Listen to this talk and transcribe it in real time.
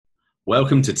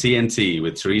Welcome to TNT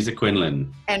with Teresa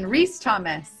Quinlan and Reese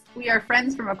Thomas. We are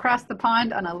friends from across the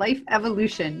pond on a life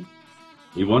evolution.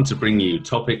 We want to bring you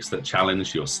topics that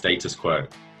challenge your status quo,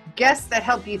 guests that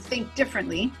help you think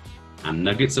differently, and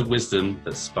nuggets of wisdom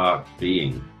that spark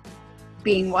being.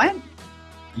 Being what?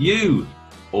 You.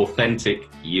 Authentic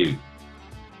you.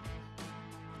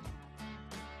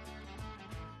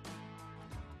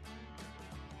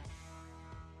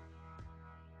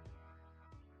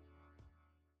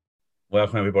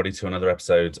 Welcome everybody to another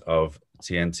episode of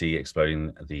TNT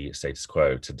Exploding the Status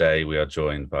Quo. Today we are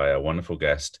joined by a wonderful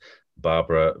guest,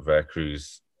 Barbara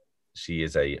Vercruz. She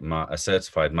is a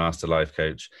certified master life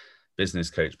coach, business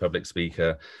coach, public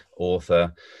speaker,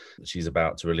 author. She's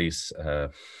about to release, I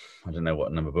don't know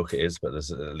what number book it is, but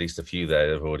there's at least a few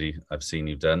there I've seen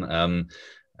you've done,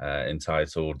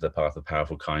 entitled The Path of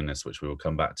Powerful Kindness, which we will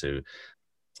come back to.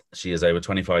 She has over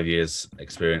 25 years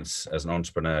experience as an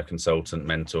entrepreneur, consultant,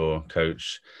 mentor,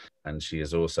 coach, and she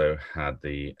has also had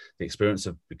the experience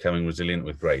of becoming resilient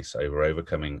with grace over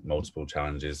overcoming multiple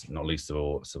challenges, not least of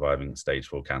all surviving stage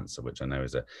 4 cancer, which I know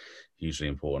is a hugely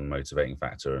important motivating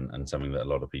factor and something that a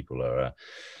lot of people are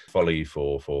follow you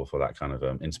for that kind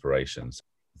of inspiration.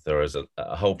 There is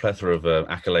a whole plethora of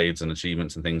accolades and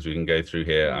achievements and things we can go through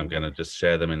here. I'm going to just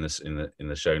share them in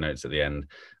the show notes at the end.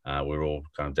 We're all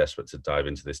kind of desperate to dive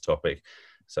into this topic.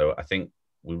 So I think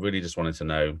we really just wanted to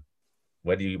know,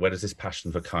 where does this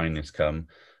passion for kindness come,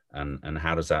 and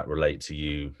how does that relate to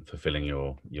you fulfilling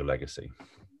your legacy?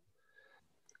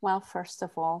 Well, first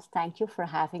of all, thank you for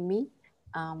having me.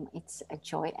 It's a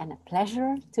joy and a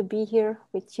pleasure to be here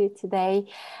with you today.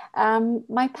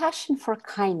 My passion for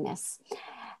kindness.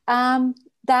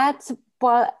 That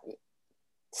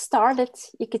started,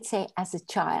 you could say, as a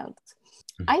child.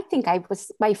 I think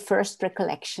my first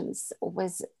recollections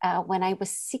was when I was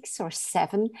 6 or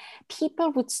 7,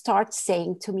 people would start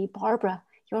saying to me, "Barbara,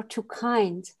 you're too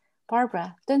kind.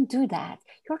 Barbara, don't do that.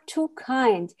 You're too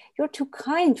kind. You're too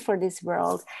kind for this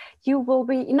world. You will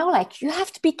be, you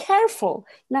have to be careful."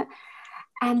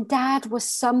 And that was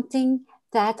something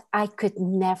that I could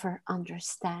never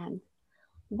understand.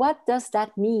 What does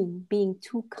that mean, being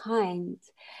too kind?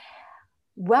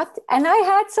 And I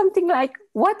had something like,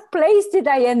 what place did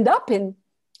I end up in?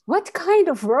 What kind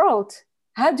of world?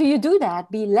 How do you do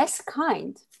that? Be less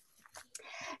kind.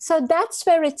 So that's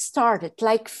where it started,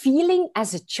 like feeling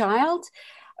as a child,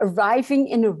 arriving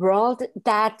in a world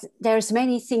that there's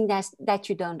many things that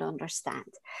you don't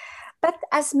understand. But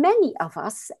as many of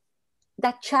us,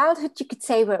 that childhood, you could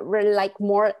say, we're like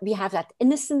more, we have that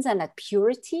innocence and that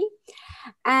purity.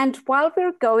 And while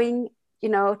we're going,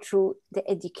 through the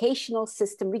educational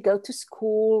system, we go to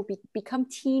school, we become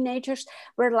teenagers,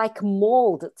 we're like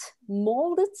molded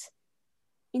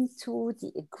into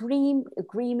the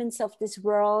agreements of this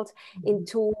world,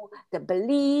 into the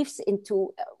beliefs,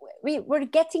 we're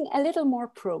getting a little more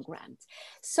programmed.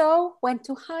 So went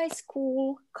to high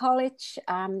school, college,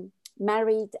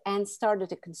 married, and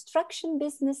started a construction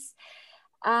business.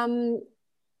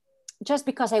 Just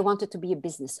because I wanted to be a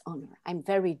business owner. I'm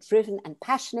very driven and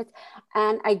passionate,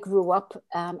 and I grew up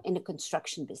in a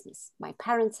construction business. My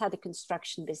parents had a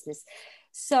construction business.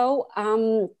 So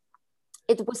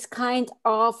it was kind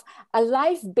of a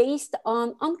life based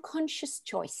on unconscious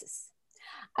choices.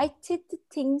 I did the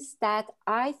things that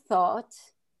I thought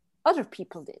other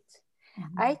people did.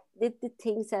 Mm-hmm. I did the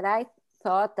things that I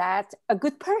thought that a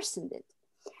good person did.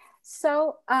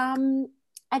 So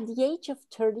at the age of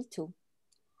 32,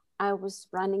 I was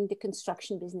running the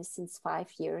construction business since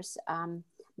 5 years,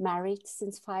 married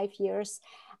since 5 years,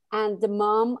 and the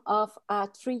mom of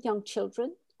 3 young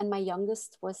children. And my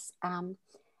youngest was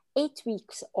 8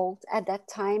 weeks old at that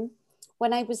time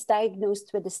when I was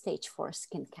diagnosed with a stage 4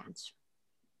 skin cancer.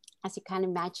 As you can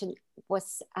imagine, it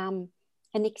was an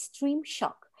extreme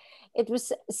shock. It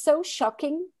was so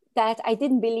shocking that I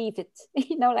didn't believe it.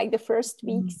 Like the first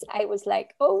weeks, I was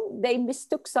like, oh, they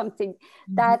mistook something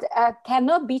that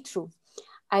cannot be true.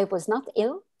 I was not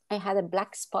ill. I had a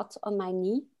black spot on my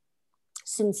knee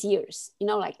since years,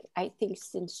 I think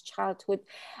since childhood,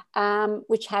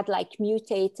 which had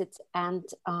mutated, and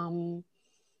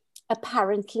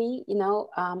apparently,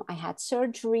 I had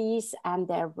surgeries, and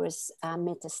there was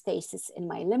metastasis in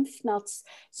my lymph nodes.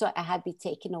 So I had been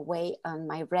taken away on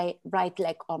my right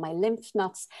leg, all my lymph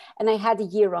nodes, and I had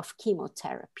a year of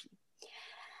chemotherapy.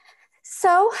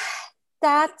 So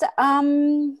that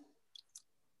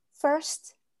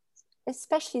first,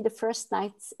 especially the first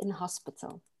nights in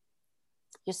hospital,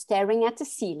 you're staring at the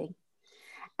ceiling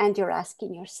and you're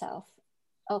asking yourself,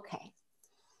 okay,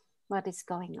 what is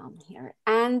going on here?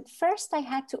 And first I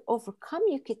had to overcome,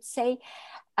 you could say,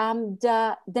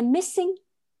 the missing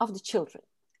of the children.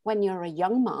 When you're a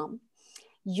young mom,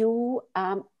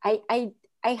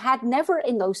 I had never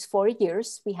in those 4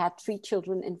 years, we had 3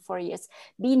 children in 4 years,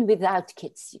 been without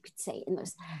kids, you could say, in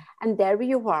those. And there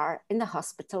you are in the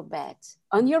hospital bed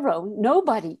on your own,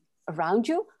 nobody around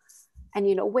you. And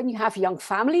you know, when you have a young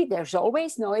family, there's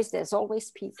always noise, there's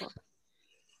always people.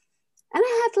 And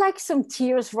I had like some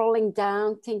tears rolling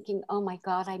down, thinking, oh my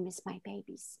God, I miss my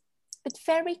babies. But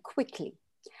very quickly,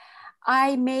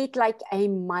 I made like a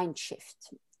mind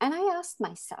shift. And I asked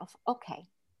myself, okay,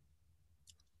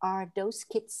 are those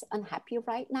kids unhappy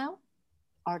right now?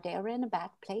 Are they in a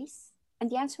bad place? And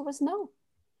the answer was no.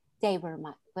 They were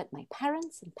with my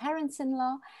parents and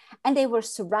parents-in-law, and they were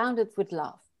surrounded with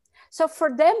love. So for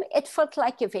them, it felt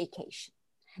like a vacation.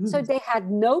 So they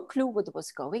had no clue what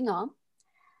was going on.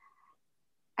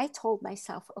 I told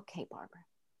myself, okay, Barbara,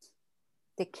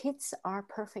 the kids are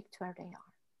perfect where they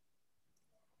are.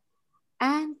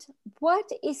 And what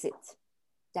is it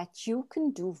that you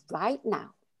can do right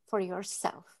now for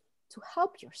yourself to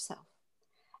help yourself?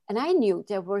 And I knew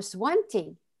there was one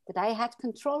thing that I had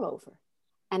control over,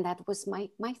 and that was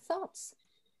my thoughts.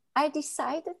 I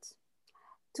decided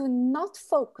to not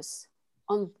focus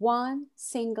on one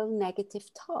single negative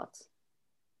thought.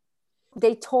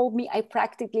 They told me I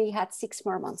practically had 6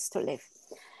 more months to live.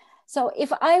 So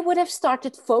if I would have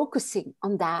started focusing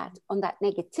on that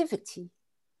negativity,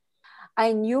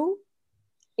 I knew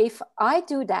if I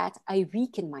do that, I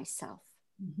weaken myself.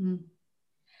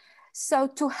 So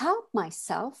to help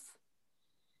myself,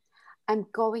 I'm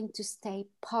going to stay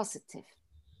positive.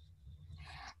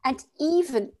 And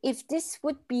even if this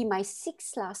would be my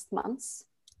 6 last months,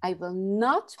 I will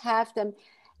not have them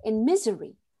in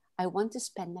misery. I want to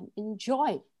spend them in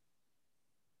joy.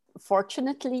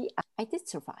 Fortunately, I did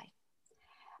survive.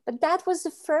 But that was the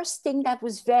first thing that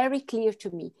was very clear to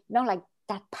me. You know, like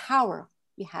that power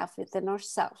we have within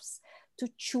ourselves to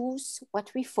choose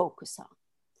what we focus on.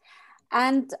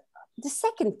 And the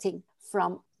second thing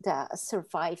from the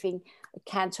surviving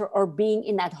cancer or being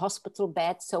in that hospital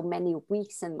bed so many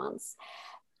weeks and months,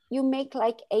 you make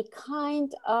like a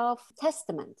kind of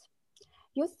testament.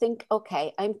 You think,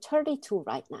 okay, I'm 32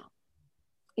 right now.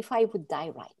 If I would die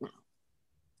right now,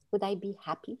 would I be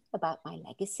happy about my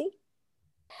legacy?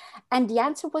 And the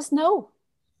answer was no.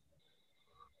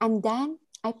 And then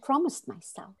I promised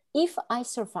myself, if I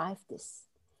survive this,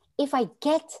 if I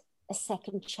get a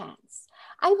second chance,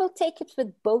 I will take it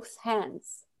with both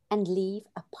hands and leave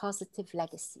a positive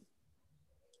legacy.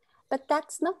 But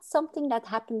that's not something that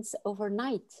happens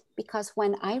overnight, because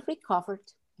when I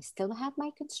recovered, I still had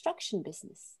my construction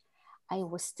business. I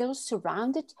was still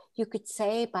surrounded, you could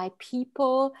say, by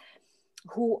people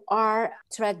who are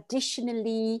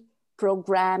traditionally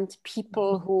programmed,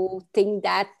 people who think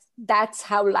that that's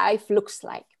how life looks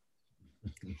like.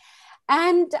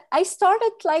 And I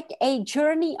started like a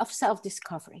journey of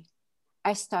self-discovery.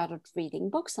 I started reading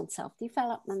books on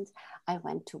self-development. I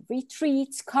went to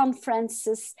retreats,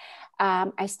 conferences.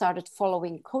 I started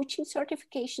following coaching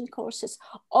certification courses,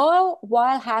 all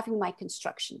while having my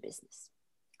construction business.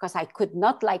 Because I could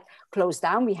not like close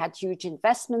down. We had huge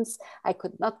investments. I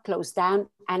could not close down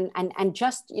and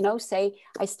just, you know, say,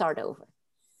 I start over.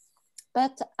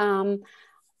 But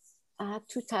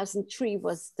 2003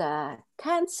 was the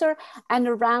cancer, and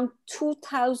around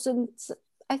 2000,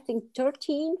 I think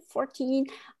 13, 14,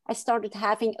 I started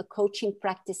having a coaching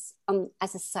practice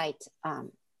as a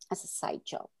side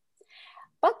job.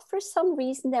 But for some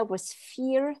reason, there was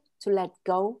fear to let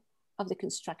go of the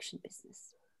construction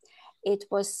business. It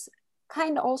was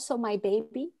kind of also my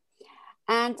baby,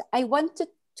 and I wanted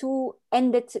to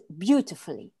end it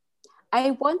beautifully.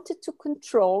 I wanted to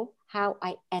control how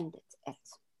I ended it.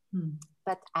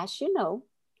 But as you know,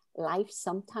 life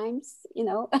sometimes, you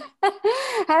know,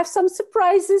 have some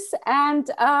surprises, and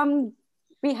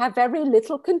we have very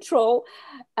little control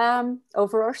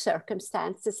over our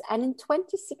circumstances. And in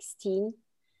 2016,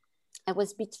 I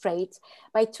was betrayed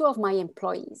by 2 of my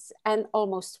employees and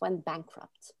almost went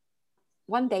bankrupt.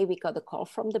 One day we got a call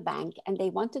from the bank, and they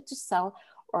wanted to sell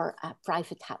our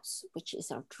private house, which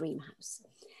is our dream house.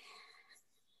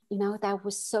 You know, that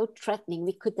was so threatening.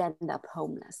 We could end up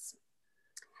homeless.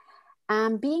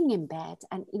 Being in bed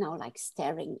and, you know, like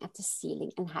staring at the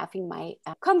ceiling and having my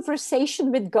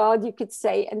conversation with God, you could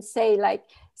say, and say like,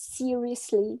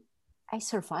 seriously, I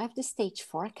survived the stage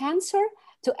 4 cancer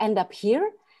to end up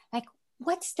here? Like,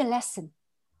 what's the lesson?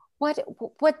 What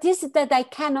is it that I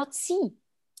cannot see?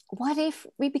 What if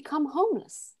we become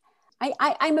homeless?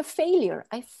 I'm a failure.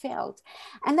 I failed.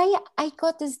 And I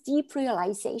got this deep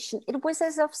realization. It was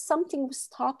as if something was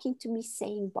talking to me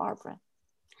saying, Barbara,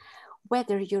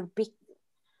 whether you're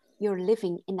you're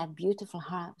living in that beautiful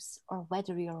house or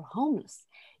whether you're homeless,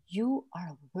 you are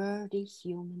a worthy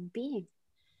human being.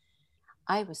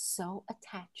 I was so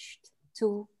attached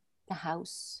to the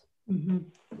house, to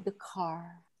the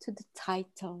car, to the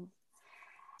title.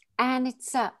 And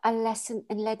it's a lesson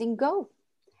in letting go.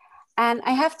 And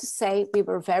I have to say, we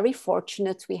were very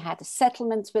fortunate. We had a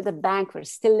settlement with a bank. We're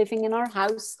still living in our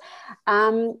house.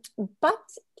 But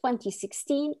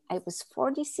 2016, I was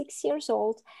 46 years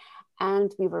old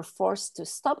and we were forced to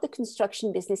stop the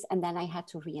construction business. And then I had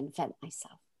to reinvent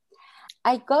myself.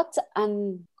 I got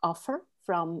an offer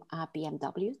from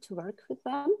BMW to work with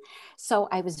them. So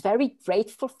I was very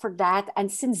grateful for that.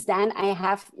 And since then I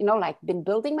have, been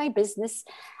building my business.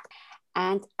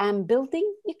 And I'm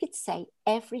building, you could say,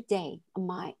 every day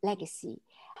my legacy,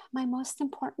 my most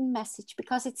important message,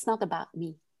 because it's not about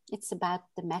me, it's about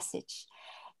the message.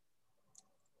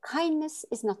 Kindness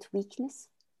is not weakness.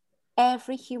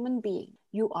 Every human being,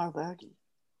 you are worthy.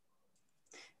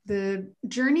 The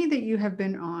journey that you have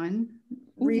been on,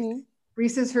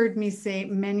 Reese has heard me say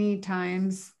many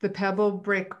times the pebble,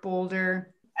 brick,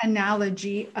 boulder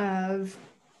analogy of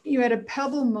you had a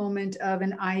pebble moment of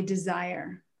an I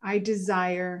desire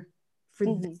for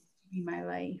this to be my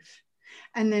life.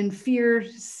 And then fear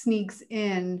sneaks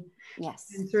in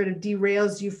and sort of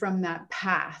derails you from that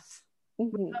path.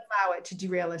 We don't allow it to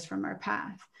derail us from our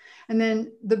path. And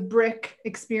then the brick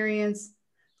experience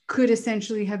could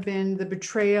essentially have been the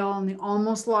betrayal and the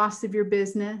almost loss of your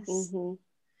business,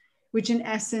 which in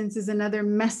essence is another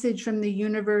message from the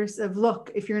universe of, look,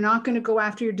 if you're not going to go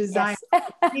after your desire,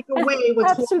 take away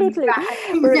what's holding you back.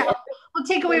 We'll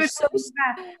take away what's holding you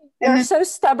back. You're so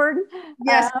stubborn.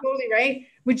 Yes, totally, right?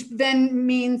 Which then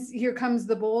means here comes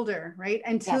the boulder, right?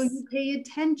 Until you pay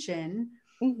attention,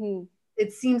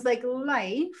 it seems like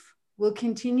life will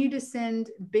continue to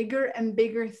send bigger and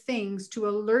bigger things to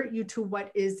alert you to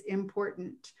what is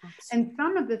important. And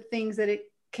some of the things that it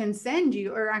can send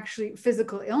you are actually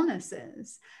physical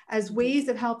illnesses as ways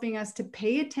of helping us to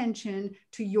pay attention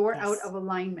to your out of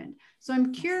alignment. So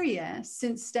I'm curious,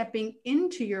 since stepping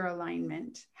into your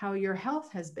alignment, how your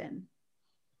health has been.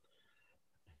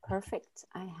 Perfect.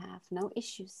 I have no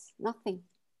issues, nothing.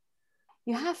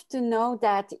 You have to know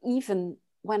that even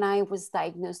when I was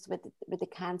diagnosed with the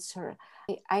cancer,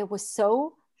 I was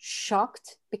so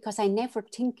shocked because I never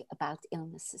think about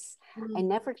illnesses. I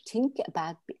never think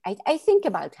about, I think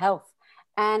about health.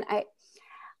 And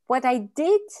what I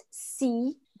did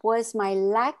see was my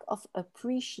lack of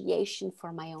appreciation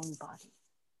for my own body.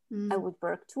 I would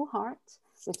work too hard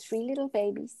with 3 little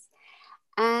babies.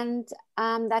 And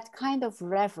that kind of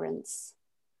reverence,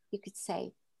 you could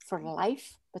say, for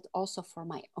life, but also for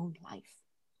my own life.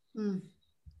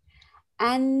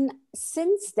 And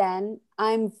since then,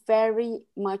 I'm very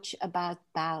much about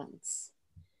balance.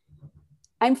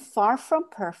 I'm far from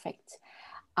perfect.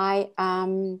 I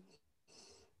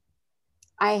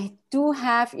do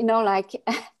have,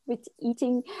 with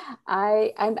eating,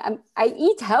 I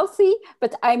eat healthy,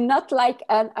 but I'm not like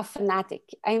a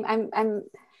fanatic. I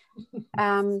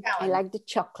like the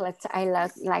chocolate. I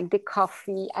like the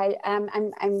coffee. I'm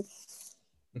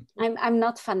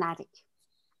not fanatic.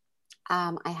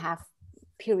 I have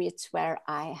periods where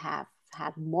I have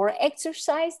had more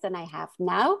exercise than I have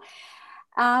now.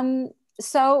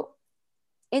 So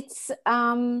it's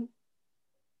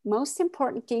most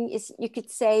important thing is, you could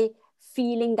say,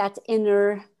 feeling that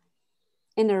inner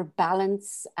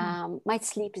balance. My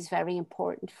sleep is very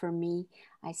important for me.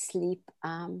 I sleep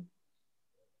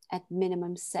at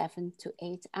minimum 7 to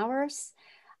 8 hours.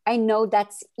 I know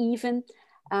that's even.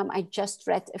 I just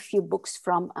read a few books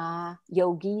from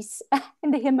yogis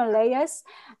in the Himalayas,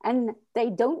 and they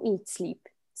don't need sleep.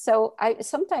 So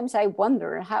sometimes I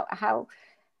wonder how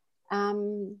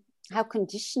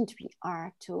conditioned we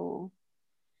are to.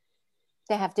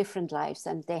 They have different lives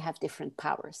and they have different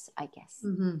powers, I guess.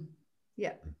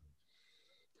 Yeah.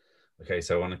 Okay,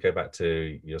 so I want to go back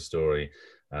to your story.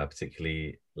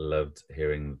 Particularly loved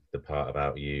hearing the part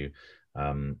about you.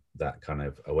 That kind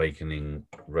of awakening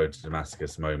road to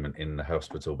Damascus moment in the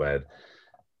hospital bed,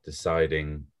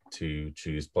 deciding to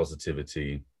choose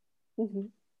positivity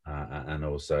and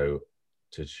also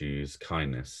to choose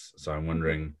kindness. So I'm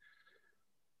wondering,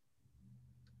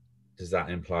 does that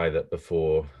imply that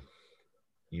before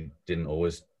you didn't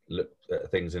always look at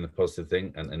things in a positive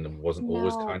thing and there wasn't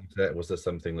always kindness there? Was there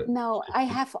something that... No, I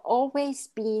have always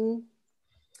been...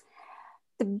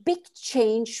 The big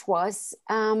change was...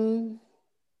 you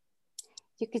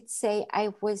could say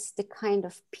I was the kind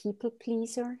of people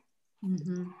pleaser.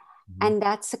 And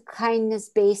that's a kindness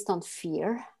based on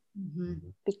fear,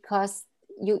 because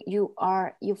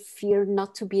you fear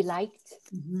not to be liked.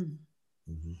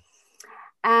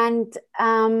 And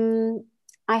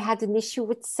I had an issue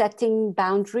with setting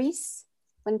boundaries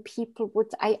when people would,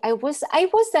 I was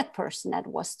that person that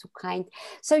was too kind.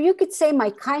 So you could say my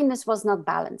kindness was not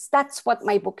balanced. That's what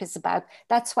my book is about.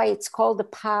 That's why it's called The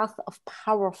Path of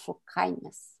Powerful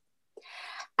Kindness.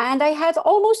 And I had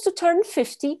almost to turn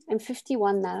 50, I'm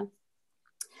 51 now,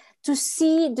 to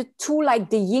see the two,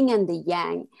 like the yin and the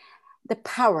yang, the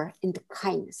power in the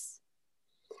kindness.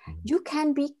 You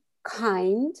can be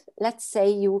kind. Let's say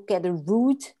you get a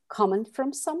rude comment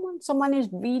from someone is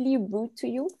really rude to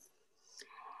you.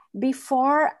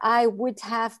 Before I would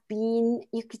have been,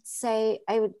 you could say,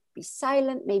 I would be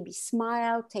silent, maybe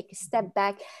smile, take a step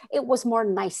back. It was more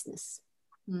niceness.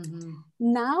 Mm-hmm.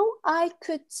 Now I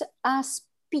could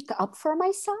speak up for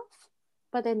myself,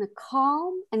 but in a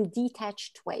calm and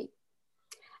detached way.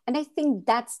 And I think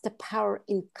that's the power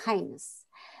in kindness,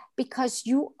 because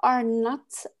you are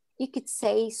not, you could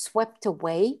say, swept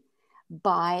away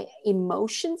by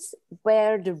emotions,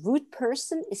 where the rude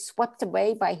person is swept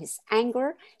away by his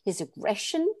anger, his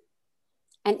aggression,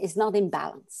 and is not in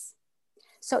balance.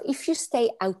 So if you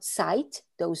stay outside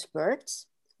those words,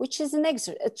 which is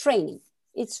a training,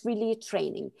 it's really a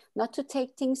training. Not to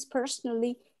take things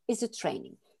personally is a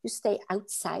training. You stay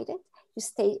outside it, you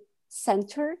stay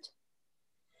centered.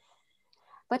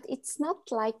 But it's not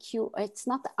like it's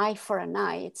not eye for an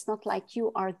eye. It's not like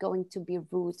you are going to be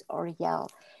rude or yell.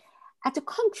 At the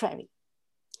contrary,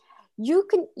 you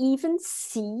can even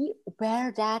see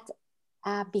where that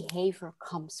behavior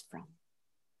comes from.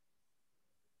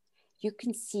 You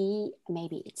can see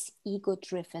maybe it's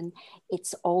ego-driven,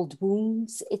 it's old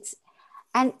wounds,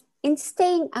 and in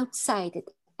staying outside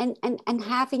it and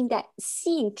having that,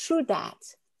 seeing through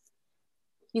that,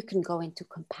 you can go into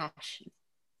compassion.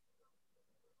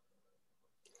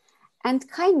 And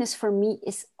kindness for me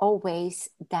is always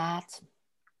that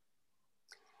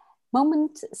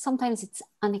moment, sometimes it's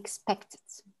unexpected,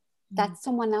 that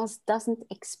someone else doesn't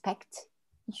expect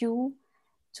you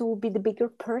to be the bigger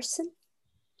person,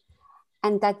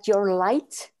 and that your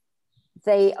light,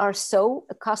 they are so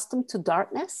accustomed to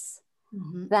darkness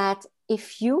that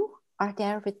if you are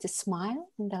there with the smile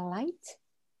and the light,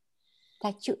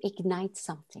 that you ignite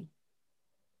something.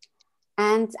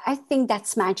 And I think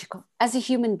that's magical. As a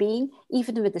human being,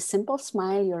 even with a simple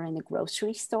smile, you're in a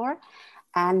grocery store,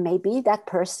 and maybe that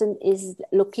person is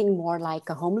looking more like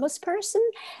a homeless person,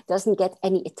 doesn't get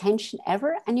any attention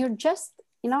ever. And you're just,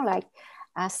 like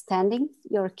standing,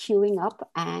 you're queuing up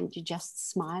and you just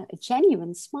smile, a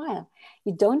genuine smile.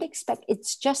 You don't expect,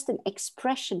 it's just an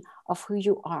expression of who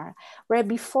you are. Where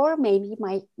before maybe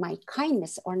my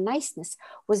kindness or niceness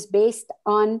was based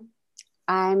on,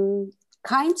 I'm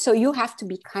kind, so you have to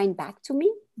be kind back to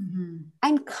me. Mm-hmm.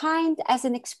 I'm kind as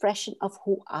an expression of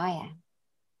who I am.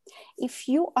 If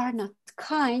you are not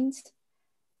kind,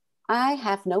 I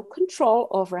have no control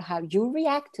over how you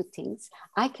react to things.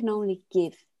 I can only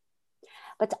give.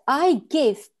 But I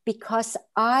give because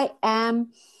I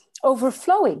am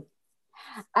overflowing.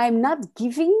 I'm not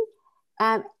giving.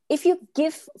 If you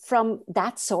give from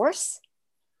that source,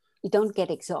 you don't get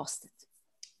exhausted.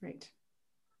 Right.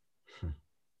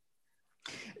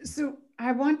 So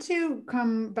I want to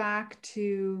come back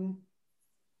to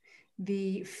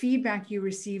the feedback you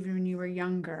received when you were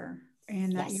younger,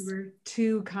 and that you were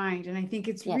too kind. And I think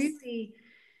it's really,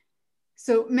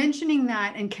 so mentioning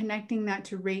that and connecting that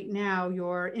to right now,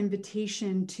 your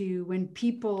invitation to when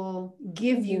people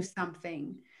give you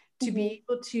something, to be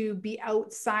able to be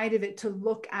outside of it, to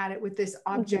look at it with this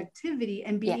objectivity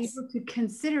and be able to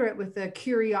consider it with a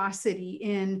curiosity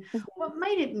in what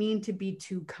might it mean to be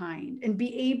too kind, and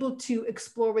be able to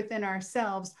explore within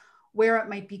ourselves where it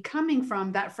might be coming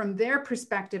from, that from their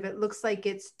perspective, it looks like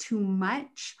it's too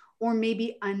much or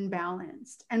maybe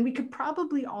unbalanced. And we could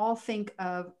probably all think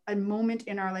of a moment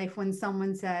in our life when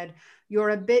someone said,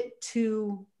 you're a bit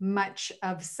too much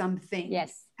of something.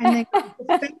 Yes. And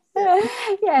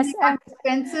then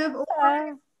defensive,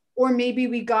 or maybe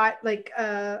we got like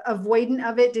avoidant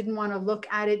of it, didn't want to look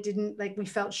at it, we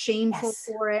felt shameful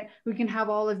for it. We can have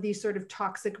all of these sort of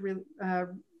toxic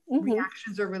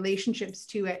reactions or relationships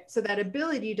to it. So that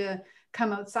ability to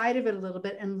come outside of it a little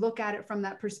bit and look at it from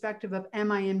that perspective of,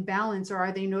 am I in balance, or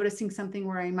are they noticing something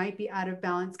where I might be out of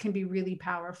balance, can be really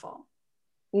powerful.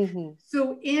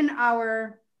 So in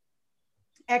our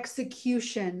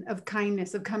execution of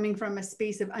kindness, of coming from a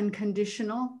space of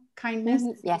unconditional kindness,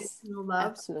 unconditional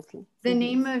love, absolutely. The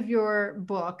name of your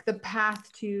book, The Path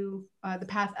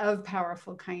of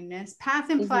Powerful Kindness. Path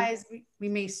implies we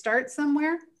may start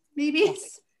somewhere, maybe.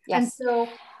 Yes. And so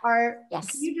can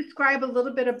you describe a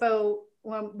little bit about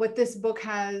what this book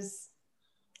has?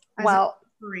 Well,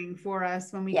 offering for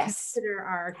us when we Yes. consider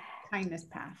our kindness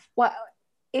path? Well,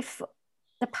 if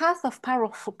the path of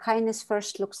powerful kindness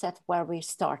first looks at where we're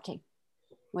starting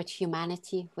with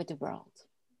humanity, with the world.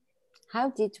 How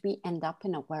did we end up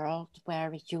in a world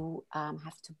where you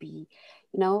have to be,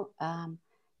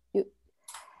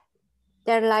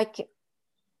 they're like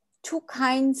two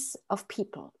kinds of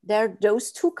people. There are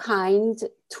those two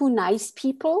nice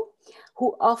people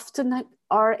who often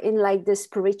are in like the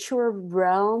spiritual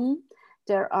realm.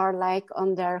 They are like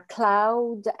on their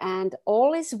cloud and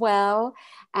all is well.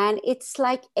 And it's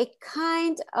like a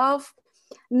kind of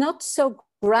not so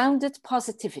grounded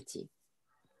positivity.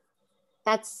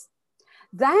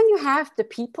 Then you have the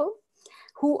people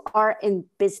who are in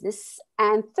business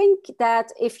and think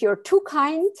that if you're too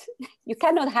kind, you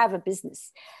cannot have a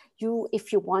business.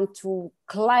 If you want to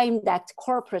climb that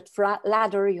corporate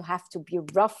ladder, you have to be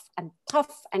rough and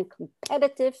tough and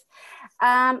competitive.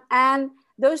 And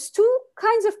those two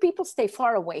kinds of people stay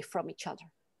far away from each other.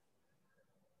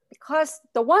 Because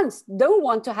the ones don't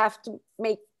want to have to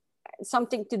make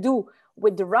something to do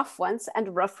with the rough ones, and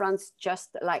the rough ones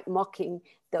just like mocking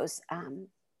those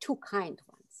two kind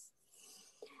ones.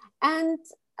 And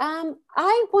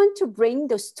I want to bring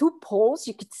those two poles,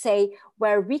 you could say,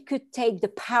 where we could take the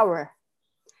power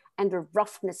and the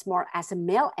roughness more as a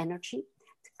male energy,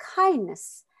 the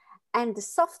kindness and the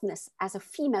softness as a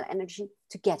female energy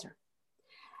together.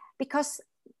 Because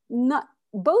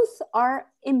both are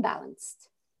imbalanced.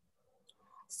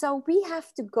 So we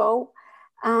have to go,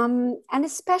 and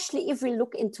especially if we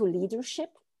look into leadership,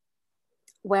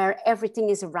 where everything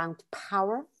is around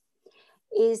power,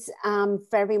 is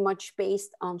very much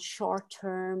based on short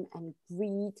term and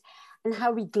greed and how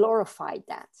we glorify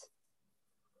that.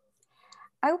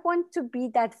 I want to be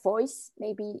that voice,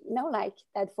 maybe, like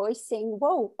that voice saying,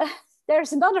 whoa,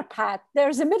 there's another path,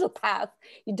 there's a middle path.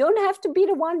 You don't have to be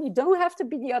the one, you don't have to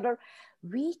be the other.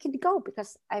 We can go,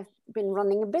 because I've been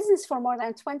running a business for more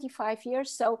than 25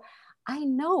 years. So I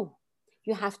know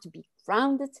you have to be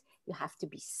grounded, you have to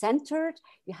be centered,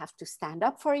 you have to stand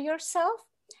up for yourself.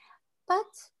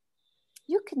 But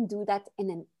you can do that in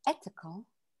an ethical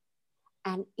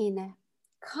and in a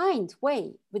kind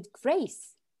way with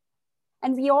grace.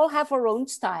 And we all have our own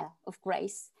style of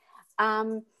grace.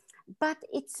 But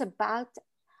it's about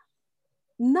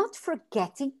not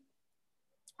forgetting,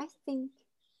 I think,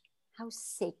 how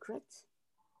sacred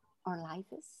our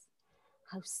life is,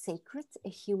 how sacred a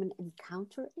human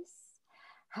encounter is,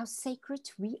 how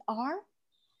sacred we are,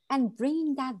 and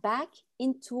bringing that back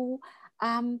into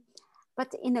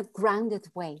but in a grounded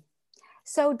way.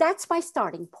 So that's my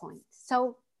starting point.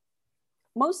 So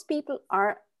most people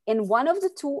are in one of the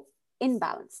two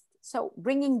imbalanced. So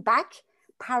bringing back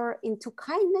power into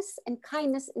kindness and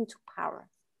kindness into power.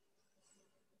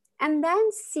 And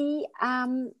then see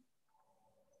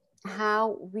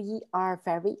how we are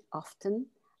very often,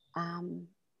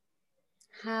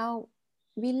 how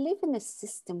we live in a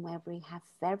system where we have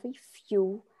very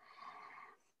few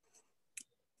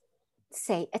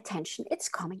say attention, it's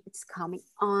coming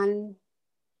on,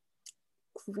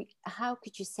 how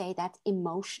could you say that,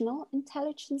 emotional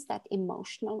intelligence, that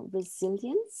emotional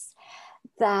resilience,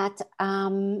 that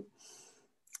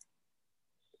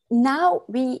now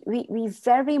we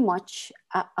very much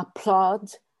applaud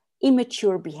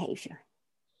immature behavior.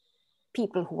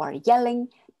 People who are yelling,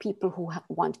 people who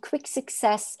want quick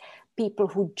success, people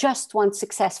who just want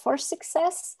success for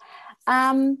success,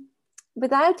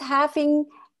 without having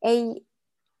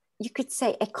you could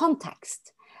say a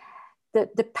context.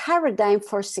 The paradigm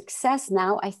for success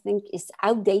now, I think, is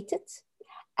outdated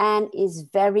and is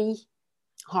very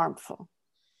harmful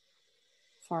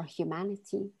for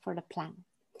humanity, for the planet.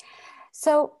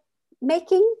 So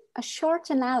making a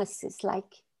short analysis,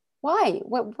 like why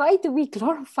do we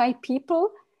glorify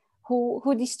people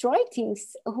who destroy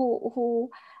things, who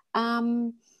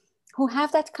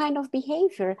have that kind of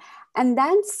behavior, and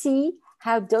then see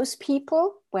how those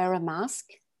people wear a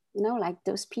mask, like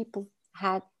those people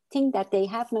think that they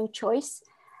have no choice,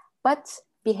 but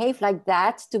behave like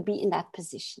that to be in that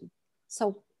position.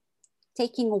 So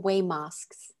taking away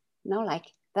masks,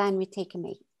 like then we take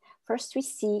away. First we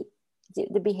see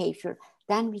the behavior,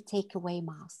 then we take away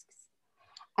masks.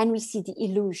 And we see the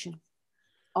illusion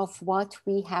of what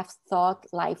we have thought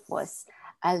life was,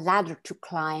 a ladder to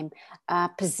climb,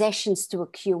 possessions to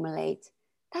accumulate.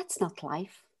 That's not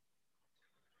life.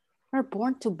 We're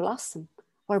born to blossom.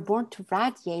 We're born to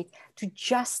radiate, to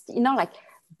just, like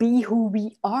be who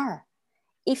we are.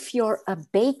 If you're a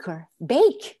baker,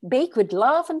 bake with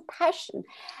love and passion.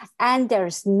 And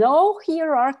there's no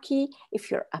hierarchy if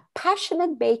you're a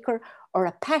passionate baker or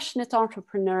a passionate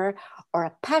entrepreneur or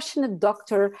a passionate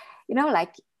doctor, you know,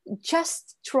 like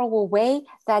just throw away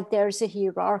that there's a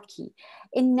hierarchy.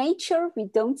 In nature, we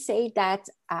don't say that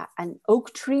an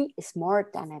oak tree is more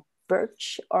than a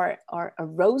birch or a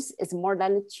rose is more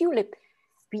than a tulip.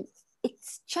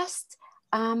 It's just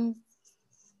who,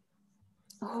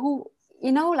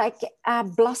 you know, like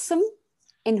blossom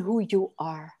in who you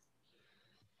are.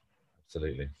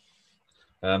 Absolutely.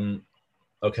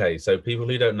 Okay, so people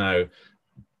who don't know,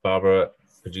 Barbara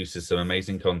produces some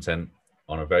amazing content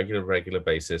on a regular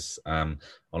basis on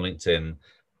LinkedIn.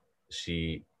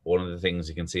 One of the things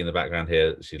you can see in the background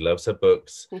here, she loves her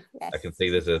books. Yes. I can see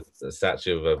there's a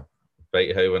statue of a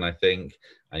Beethoven, I think,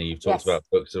 and you've talked about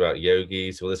books about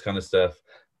yogis, all this kind of stuff.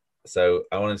 So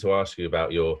I wanted to ask you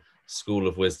about your School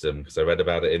of Wisdom, because I read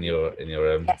about it in your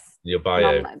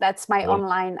bio. That's my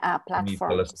online platform. Can you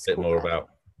tell us a bit more about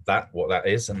that, what that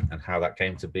is, and how that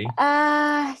came to be?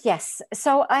 Yes.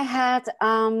 So I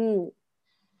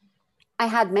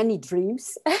had many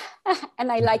dreams,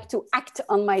 and I like to act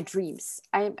on my dreams.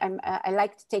 I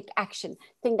like to take action.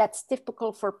 I think that's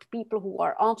typical for people who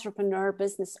are entrepreneur,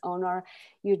 business owner.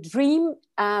 You dream,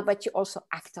 but you also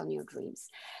act on your dreams.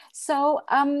 So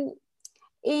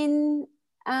in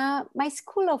my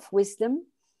School of Wisdom,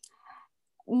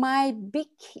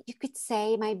 you could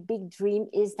say my big dream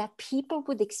is that people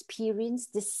would experience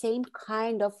the same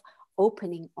kind of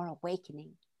opening or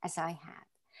awakening as I had.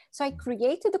 So I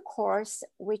created a course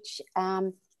which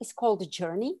is called The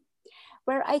Journey,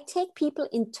 where I take people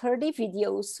in 30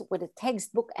 videos with a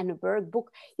textbook and a workbook,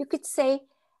 you could say,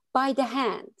 by the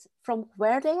hand from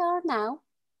where they are now,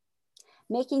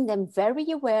 making them very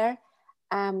aware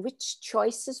which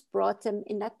choices brought them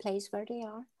in that place where they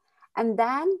are, and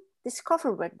then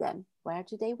discover with them, where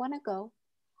do they want to go,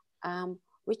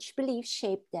 which beliefs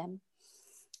shape them,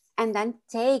 and then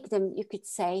take them, you could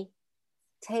say,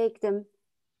 take them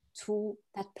to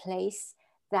that place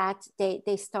that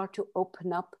they start to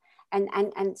open up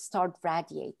and start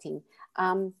radiating.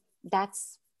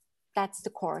 That's the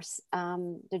course,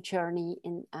 The Journey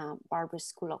in Barbara's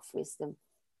School of Wisdom.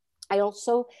 I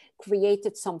also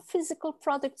created some physical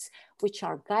products, which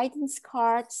are guidance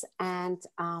cards and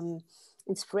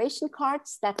inspiration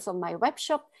cards. That's on my web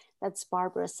shop. That's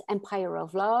Barbara's Empire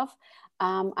of Love.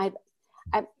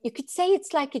 You could say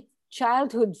it's like a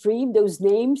childhood dream, those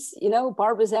names, you know,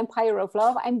 Barbara's Empire of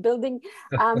Love. I'm building,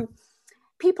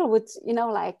 people would, you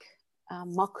know, like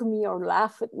mock me or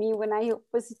laugh at me when I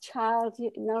was a child,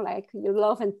 you know, like you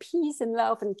love and peace and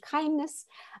love and kindness.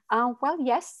 Well,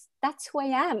 yes, that's who I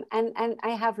am. And I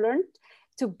have learned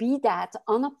to be that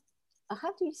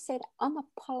how do you say it?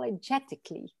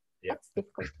 Unapologetically. Yeah. That's a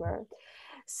difficult word.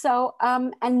 So,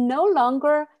 and no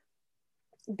longer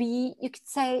be, you could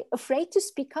say, afraid to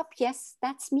speak up. Yes,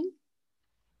 that's me.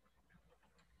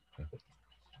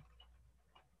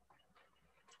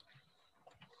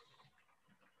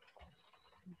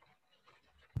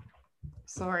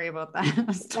 Sorry about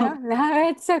that. No,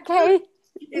 it's okay.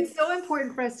 It's so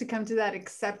important for us to come to that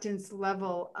acceptance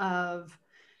level of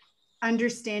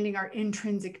understanding our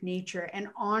intrinsic nature and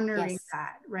honoring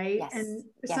that, right? Yes. And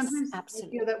sometimes I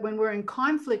feel that when we're in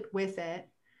conflict with it,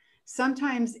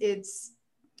 sometimes it's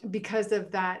because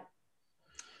of that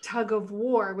tug of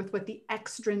war with what the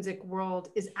extrinsic world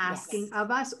is asking of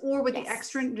us, or what the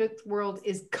extrinsic world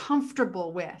is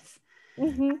comfortable with.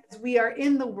 Mm-hmm. As we are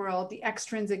in the world, the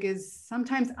extrinsic is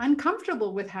sometimes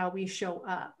uncomfortable with how we show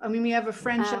up. I mean, we have a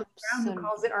friend, Shelly Brown, who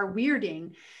calls it our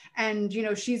weirding. And, you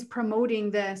know, she's promoting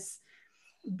this,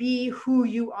 be who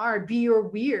you are, be your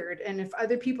weird. And if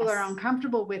other people are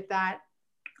uncomfortable with that,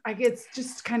 I guess it's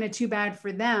just kind of too bad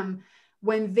for them.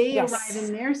 When they arrive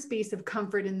in their space of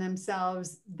comfort in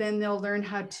themselves, then they'll learn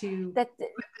how to put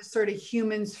the sort of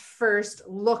humans first,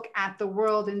 look at the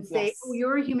world and say, oh,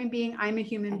 you're a human being, I'm a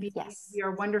human being. We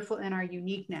are wonderful in our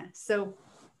uniqueness. So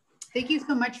thank you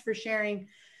so much for sharing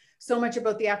so much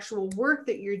about the actual work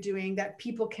that you're doing that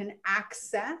people can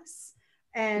access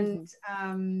and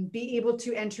be able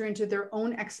to enter into their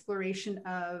own exploration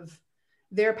of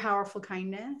their powerful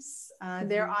kindness,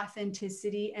 their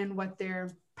authenticity, and what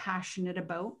they're passionate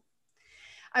about.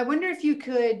 I wonder if you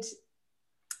could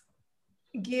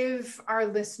give our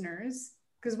listeners,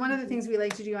 because one of the things we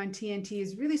like to do on TNT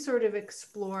is really sort of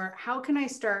explore, how can I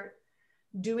start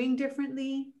doing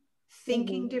differently,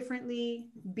 thinking differently,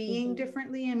 being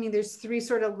differently? I mean, there's three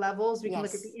sort of levels. We can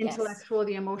look at the intellectual,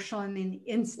 the emotional, and then the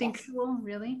instinctual,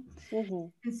 really.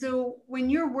 And so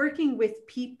when you're working with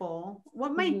people,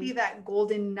 what might be that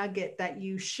golden nugget that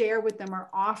you share with them or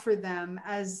offer them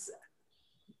as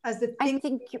the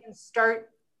thing you can start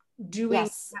doing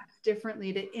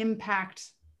differently to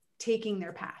impact taking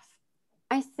their path?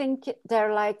 I think there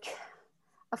are like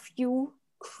a few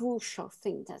crucial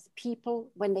things as people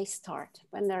when they start,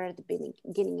 when they're at the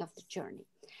beginning of the journey.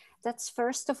 That's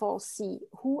first of all, see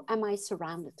who am I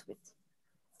surrounded with?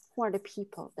 Who are the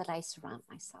people that I surround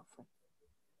myself with?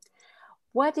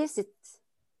 What is it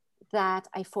that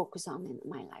I focus on in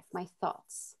my life? My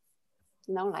thoughts,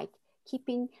 you know, like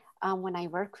keeping, when I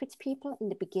work with people in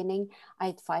the beginning, I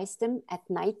advise them at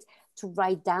night to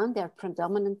write down their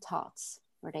predominant thoughts.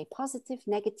 Were they positive,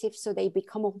 negative? So they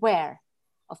become aware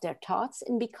of their thoughts.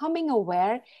 In becoming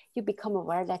aware, you become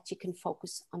aware that you can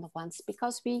focus on the ones,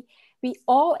 because we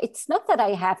all, it's not that I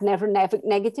have never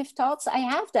negative thoughts, I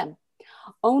have them.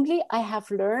 Only I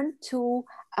have learned to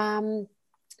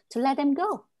let them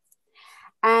go.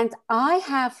 And I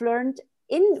have learned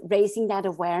in raising that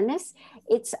awareness,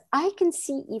 I can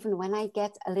see even when I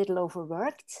get a little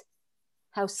overworked,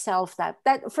 how self-doubt,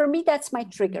 that for me, that's my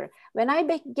trigger. When I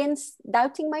begin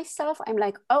doubting myself, I'm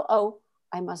like, oh,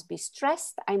 I must be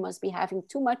stressed. I must be having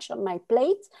too much on my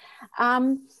plate.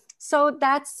 So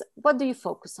that's, what do you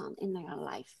focus on in your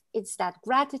life? It's that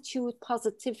gratitude,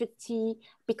 positivity,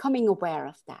 becoming aware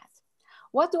of that.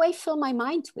 What do I fill my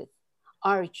mind with?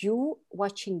 Are you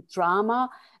watching drama,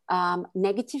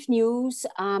 negative news,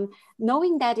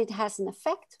 knowing that it has an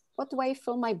effect? What do I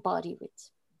fill my body with?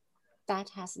 That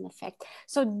has an effect.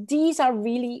 So these are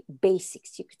really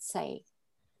basics, you could say.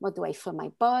 What do I fill my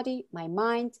body, my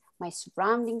mind, my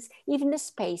surroundings, even the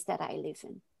space that I live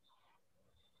in?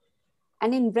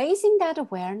 And in raising that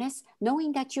awareness,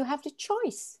 knowing that you have the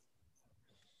choice.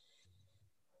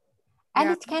 And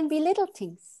it can be little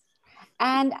things.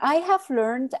 And I have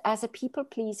learned as a people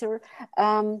pleaser,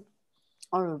 or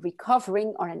a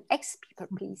recovering or an ex-people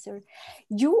pleaser,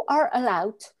 you are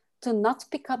allowed to not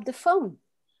pick up the phone.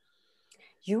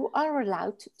 You are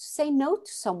allowed to say no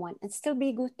to someone and still be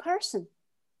a good person.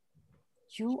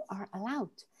 You are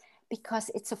allowed, because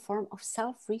it's a form of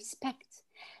self-respect.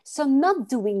 So not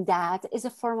doing that is a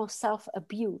form of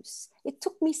self-abuse. It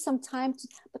took me some time,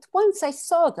 but once I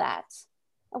saw that,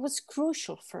 it was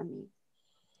crucial for me.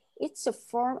 It's a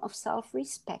form of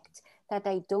self-respect that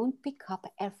I don't pick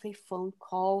up every phone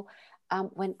call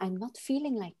when I'm not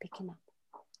feeling like picking up,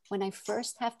 when I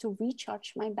first have to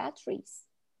recharge my batteries.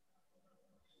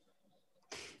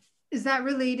 Is that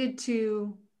related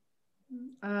to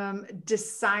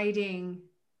deciding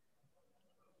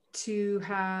to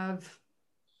have,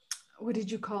 what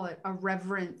did you call it? A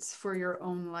reverence for your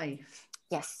own life?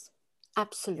 Yes,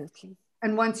 absolutely.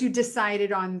 And once you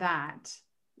decided on that,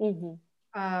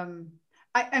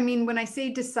 I mean, when I say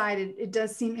decided, it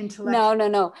does seem intellectual.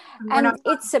 No. And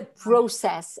it's a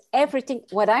process. Everything,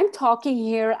 what I'm talking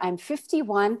here, I'm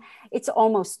 51. It's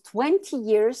almost 20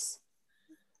 years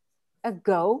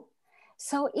ago.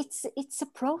 So it's a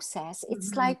process.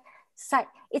 It's like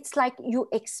you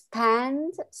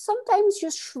expand. Sometimes you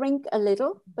shrink a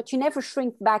little, but you never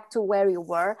shrink back to where you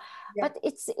were. Yeah. But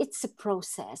it's a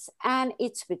process, and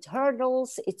it's with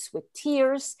hurdles, it's with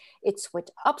tears, it's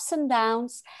with ups and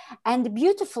downs. And the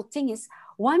beautiful thing is,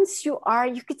 once you are,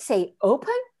 you could say,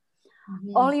 open,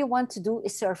 all you want to do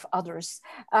is serve others.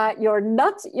 You're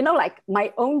not, like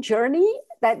my own journey,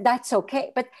 that's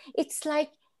okay. But it's like,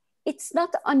 it's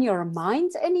not on your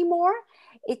mind anymore.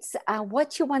 It's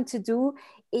what you want to do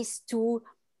is to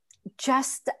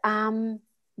just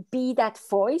be that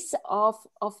voice of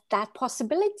that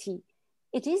possibility.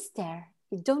 It is there.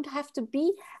 You don't have to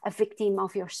be a victim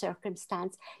of your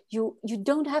circumstance. You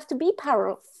don't have to be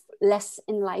powerless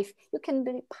in life. You can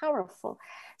be powerful.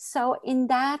 So in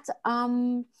that,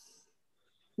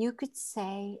 you could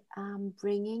say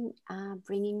bringing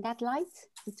that light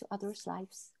into others'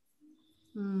 lives.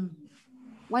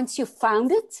 Once you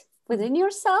found it within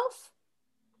yourself,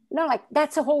 like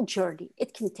that's a whole journey.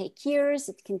 It can take years.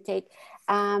 It can take,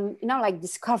 like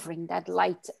discovering that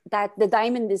light, that the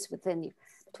diamond is within you.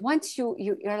 But once you're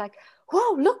like,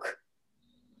 whoa, look,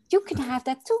 you can have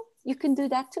that too. You can do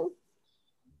that too.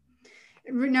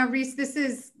 Now, Reese, this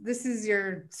is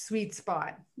your sweet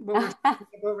spot. What we're talking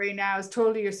about right now is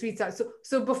totally your sweet spot.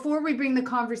 So before we bring the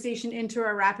conversation into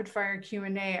our rapid fire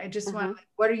Q&A, I just want,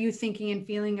 what are you thinking and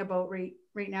feeling about right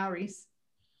now, Reese?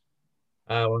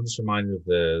 I'm just reminded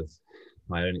of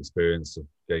my own experience of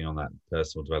going on that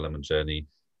personal development journey,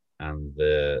 and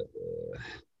the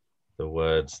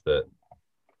words that,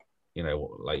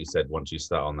 like you said, once you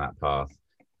start on that path,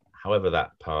 however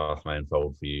that path may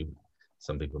unfold for you.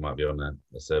 Some people might be on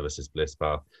a services bliss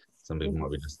path. Some people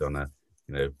might be just on a,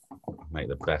 make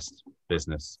the best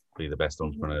business, be the best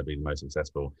entrepreneur, be the most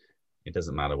successful. It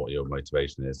doesn't matter what your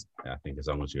motivation is. I think as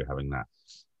long as you're having that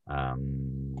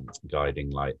guiding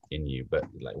light in you. But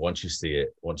like once you see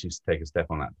it, once you take a step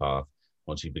on that path,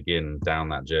 once you begin down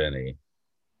that journey,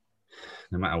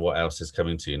 no matter what else is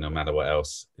coming to you, no matter what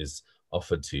else is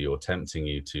offered to you or tempting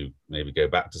you to maybe go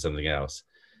back to something else,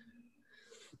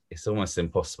 it's almost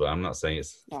impossible. I'm not saying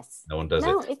it's no one does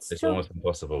it. It's almost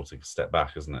impossible to step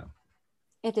back, isn't it?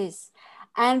 It is.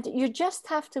 And you just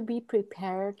have to be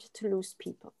prepared to lose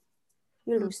people.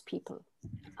 You lose people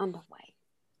on the way.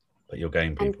 But you'll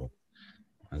gain people.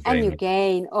 And you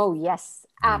gain, oh yes,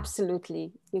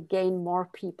 absolutely. You gain more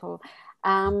people.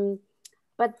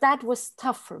 But that was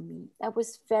tough for me. That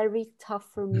was very tough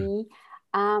for me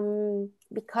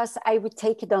because I would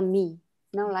take it on me.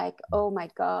 You know, like, oh my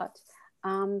God.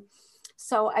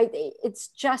 So it's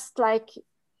just like,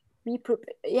 be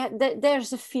prepared. Yeah,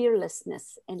 there's a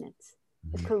fearlessness in it,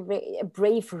 a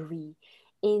bravery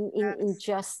in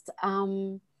just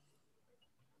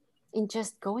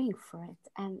going for it,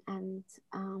 and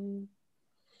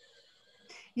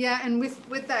yeah, and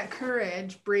with that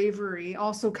courage, bravery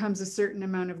also comes a certain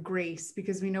amount of grace,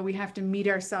 because we know we have to meet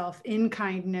ourselves in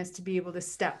kindness to be able to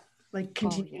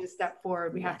continue to step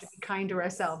forward. We have to be kind to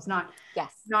ourselves, not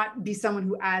be someone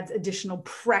who adds additional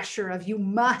pressure of you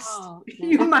must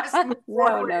move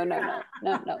forward.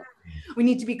 No. We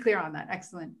need to be clear on that.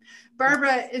 Excellent.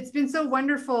 Barbara, it's been so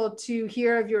wonderful to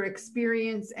hear of your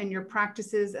experience and your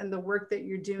practices and the work that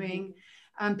you're doing.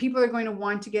 People are going to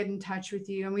want to get in touch with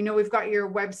you. And we know we've got your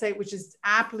website, which is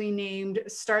aptly named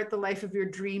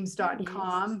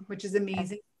startthelifeofyourdreams.com, which is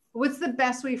amazing. What's the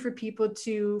best way for people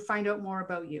to find out more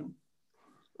about you?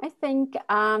 I think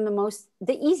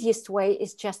the easiest way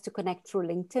is just to connect through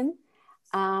LinkedIn.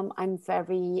 I'm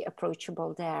very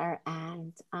approachable there,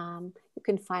 and you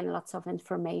can find lots of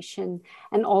information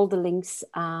and all the links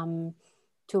to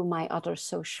my other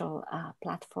social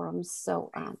platforms.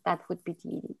 So that would be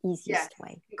the easiest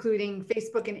way. Including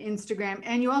Facebook and Instagram.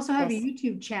 And you also have a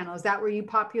YouTube channel. Is that where you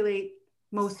populate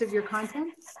most of your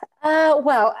content?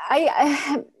 Well,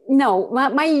 no,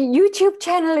 my YouTube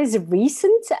channel is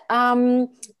recent.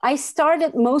 I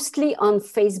started mostly on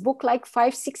Facebook like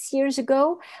 5-6 years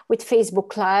ago with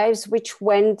Facebook Lives, which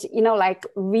went, like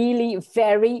really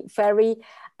very, very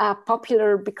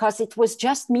popular, because it was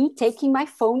just me taking my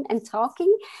phone and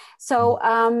talking. So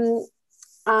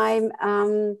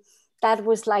that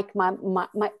was like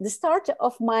the start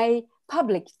of my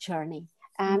public journey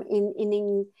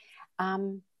in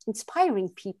inspiring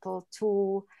people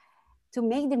to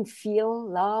make them feel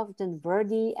loved and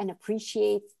worthy and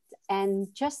appreciate,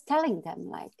 and just telling them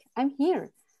like, I'm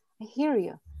here, I hear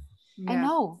you, I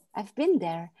know, I've been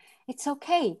there, it's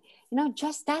okay,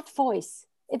 just that voice.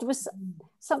 It was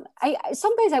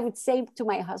sometimes I would say to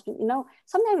my husband,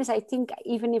 sometimes I think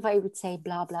even if I would say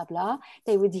blah blah blah,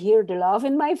 they would hear the love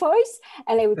in my voice,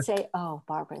 and I would say, oh,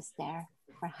 Barbara's there,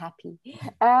 we're happy.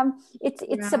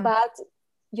 It's about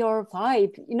your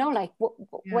vibe, like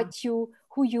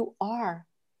who you are.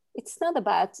 It's not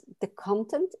about the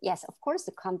content. Yes, of course,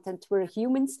 the content, we're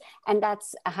humans, and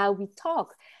that's how we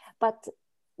talk. But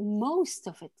most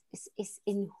of it is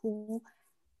in who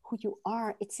you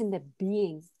are. It's in the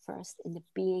being first, in the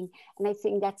being. And I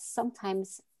think that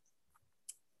sometimes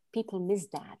people miss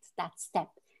that step.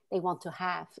 They want to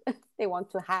have,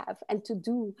 and to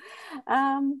do.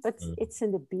 But it's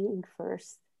in the being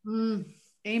first.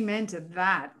 Amen to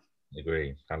that.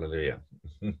 Agree. Hallelujah.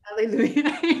 Hallelujah.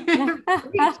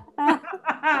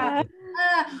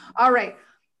 All right.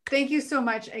 Thank you so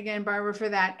much again, Barbara, for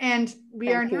that. And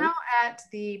we are now at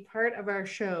the part of our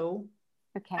show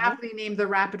aptly named the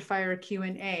Rapid Fire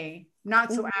Q&A.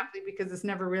 Not so aptly, because it's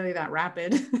never really that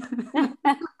rapid.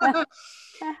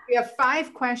 We have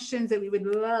 5 questions that we would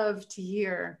love to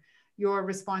hear your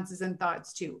responses and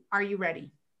thoughts to. Are you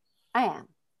ready? I am.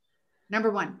 Number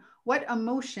 1. What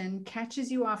emotion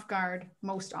catches you off guard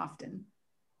most often?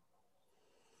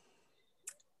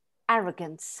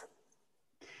 Arrogance.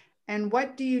 And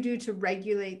what do you do to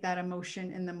regulate that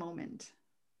emotion in the moment?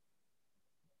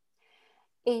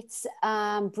 It's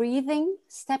breathing,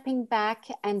 stepping back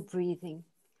and breathing.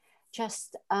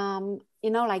 Just,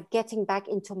 like getting back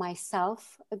into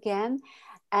myself again,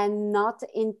 and not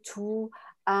into,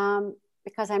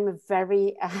 because I'm a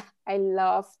very, I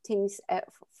love things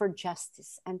for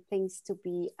justice and things to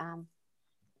be, and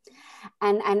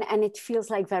it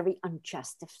feels like very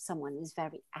unjust if someone is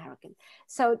very arrogant.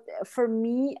 So for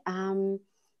me,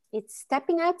 it's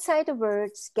stepping outside the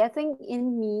words, getting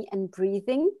in me and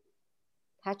breathing,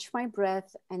 catch my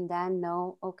breath, and then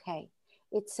know, okay,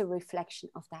 it's a reflection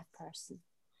of that person.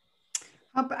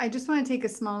 I just want to take a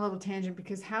small little tangent,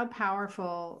 because how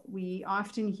powerful we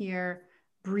often hear,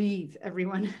 breathe,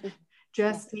 everyone,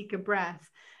 just take a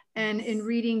breath. And in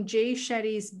reading Jay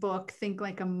Shetty's book, Think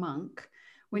Like a Monk,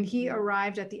 When he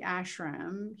arrived at the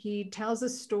ashram, he tells a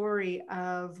story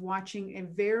of watching a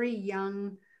very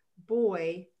young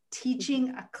boy teaching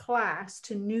a class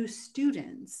to new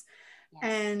students. Yes.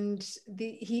 And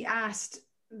he asked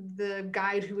the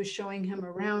guide who was showing him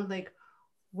around, like,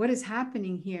 what is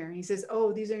happening here? And he says,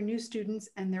 oh, these are new students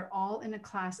and they're all in a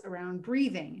class around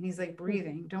breathing. And he's like,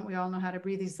 breathing? Don't we all know how to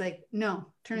breathe? He's like, no,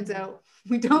 turns out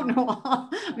we don't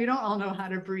all know how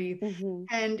to breathe.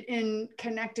 And in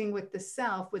connecting with the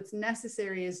self, what's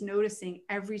necessary is noticing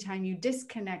every time you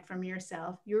disconnect from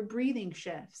yourself, your breathing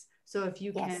shifts. So if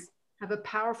you can have a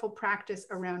powerful practice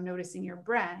around noticing your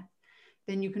breath,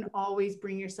 then you can always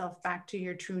bring yourself back to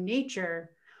your true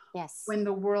nature. Yes. When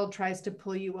the world tries to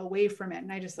pull you away from it. And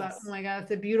I just thought, oh my God,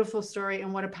 it's a beautiful story.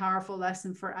 And what a powerful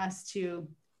lesson for us to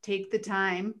take the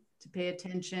time to pay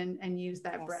attention and use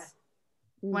that breath.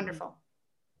 Wonderful.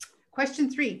 Question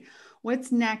 3,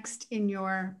 what's next in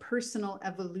your personal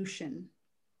evolution?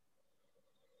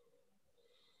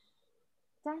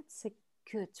 That's a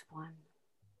good one.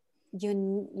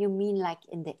 You mean like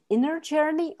in the inner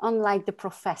journey, unlike the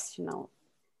professional?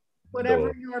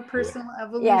 Whatever your personal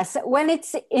evolution. Yes, when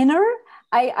it's inner,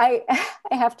 I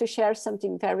have to share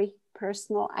something very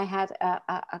personal. I had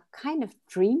a kind of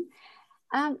dream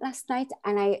last night,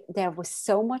 and there was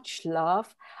so much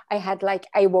love.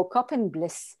 I woke up in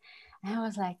bliss, and I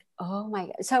was like, oh my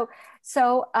God.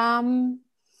 So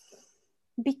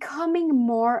becoming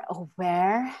more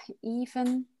aware,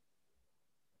 even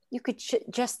you could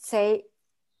just say,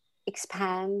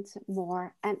 expand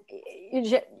more, and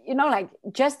let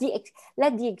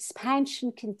the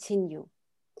expansion continue,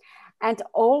 and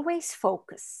always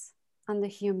focus on the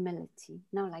humility,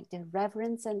 like the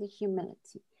reverence and the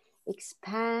humility.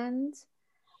 Expand,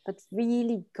 but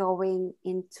really going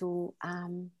into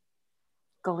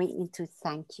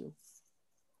thank you.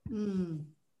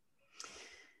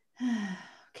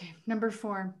 Okay, number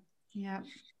 4. Yeah.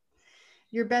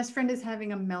 Your best friend is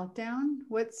having a meltdown.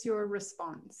 What's your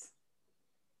response?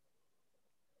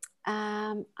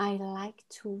 I like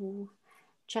to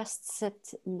just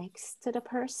sit next to the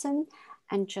person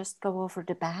and just go over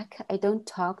the back. I don't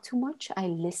talk too much. I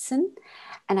listen.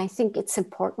 And I think it's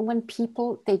important when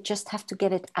people, they just have to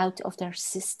get it out of their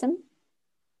system.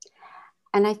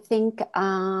 And I think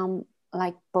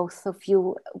like both of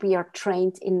you, we are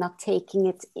trained in not taking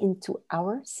it into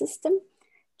our system.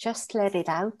 Just let it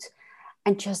out.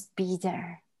 And just be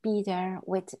there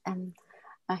with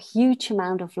a huge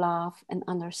amount of love and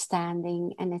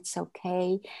understanding, and it's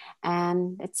okay.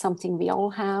 And it's something we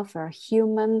all have. We're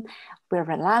human.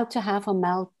 We're allowed to have a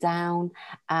meltdown.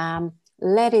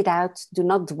 Let it out. Do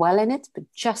not dwell in it,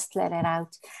 but just let it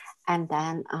out. And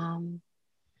then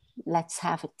let's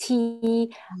have a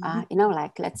tea.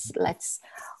 Let's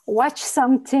watch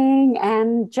something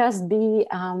and just be.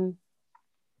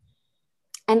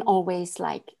 And always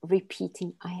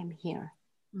repeating, I am here.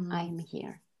 I am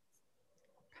here.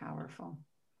 Powerful.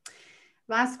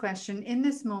 Last question. In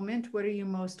this moment, what are you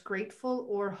most grateful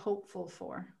or hopeful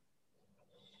for?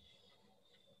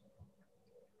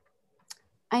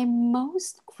 I'm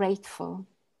most grateful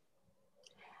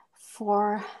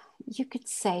for, you could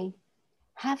say,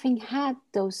 having had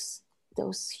those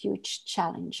huge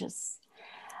challenges.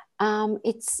 You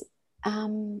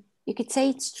could say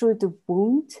it's through the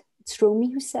wound. It's Rumi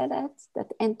who said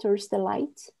that enters the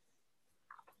light.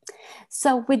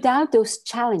 So without those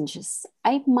challenges,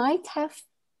 I might have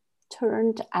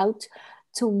turned out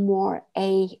to more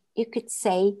you could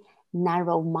say,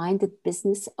 narrow-minded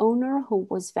business owner who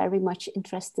was very much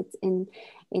interested in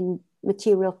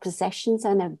material possessions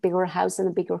and a bigger house and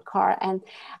a bigger car.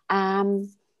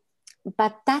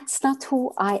 But that's not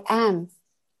who I am.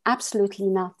 Absolutely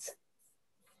not.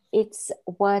 It's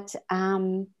what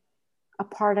a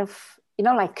part of,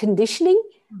 conditioning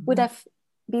would have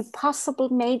been possible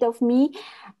made of me.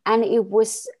 And it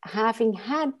was having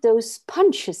had those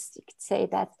punches, you could say,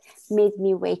 that made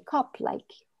me wake up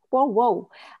whoa.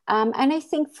 And I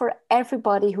think for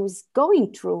everybody who's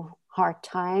going through hard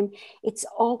time, it's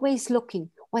always looking,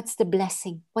 what's the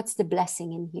blessing? What's the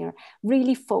blessing in here?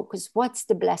 Really focus, what's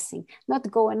the blessing?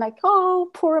 Not going oh,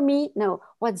 poor me. No,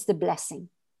 what's the blessing?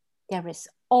 There is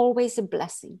always a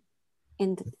blessing.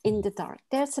 In the dark,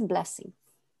 there's a blessing.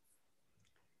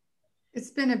 It's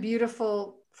been a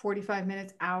beautiful 45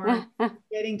 minutes, hour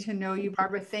getting to know you,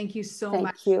 Barbara. Thank you so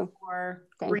much for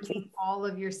bringing all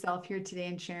of yourself here today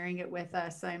and sharing it with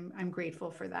us. I'm grateful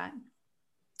for that.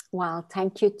 Well,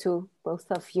 thank you to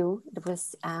both of you. It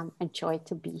was a joy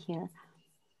to be here.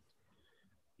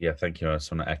 Yeah, thank you. I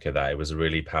just want to echo that. It was a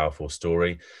really powerful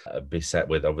story, beset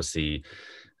with obviously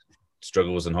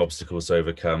struggles and obstacles to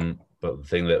overcome. But the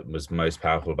thing that was most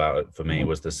powerful about it for me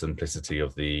was the simplicity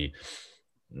of the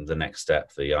next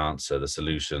step, the answer, the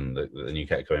solution. And you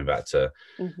kept going back to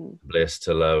bliss,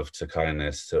 to love, to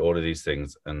kindness, to all of these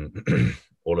things. And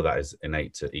all of that is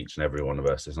innate to each and every one of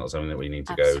us. It's not something that we need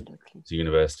to go to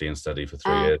university and study for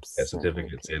 3 years, get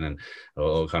certificates in and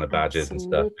all kind of badges and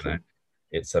stuff. You know,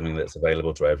 it's something that's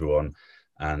available to everyone.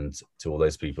 And to all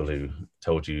those people who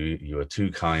told you you were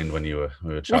too kind when you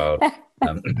were a child,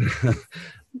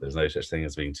 there's no such thing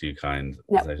as being too kind.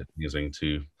 There's no such thing as being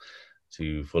too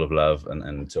full of love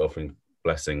and to offering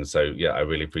blessings. So yeah, I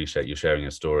really appreciate you sharing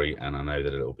your story, and I know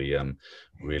that it will be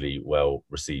really well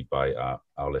received by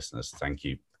our listeners. Thank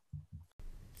you.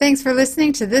 Thanks for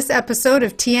listening to this episode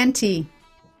of TNT.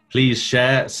 Please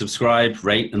share, subscribe,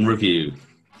 rate, and review.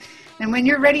 And when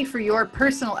you're ready for your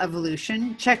personal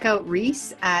evolution, check out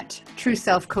Reese at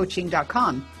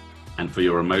trueselfcoaching.com. And for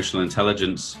your emotional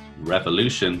intelligence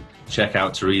revolution, check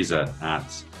out Teresa at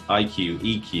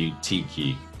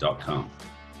iqeqtq.com.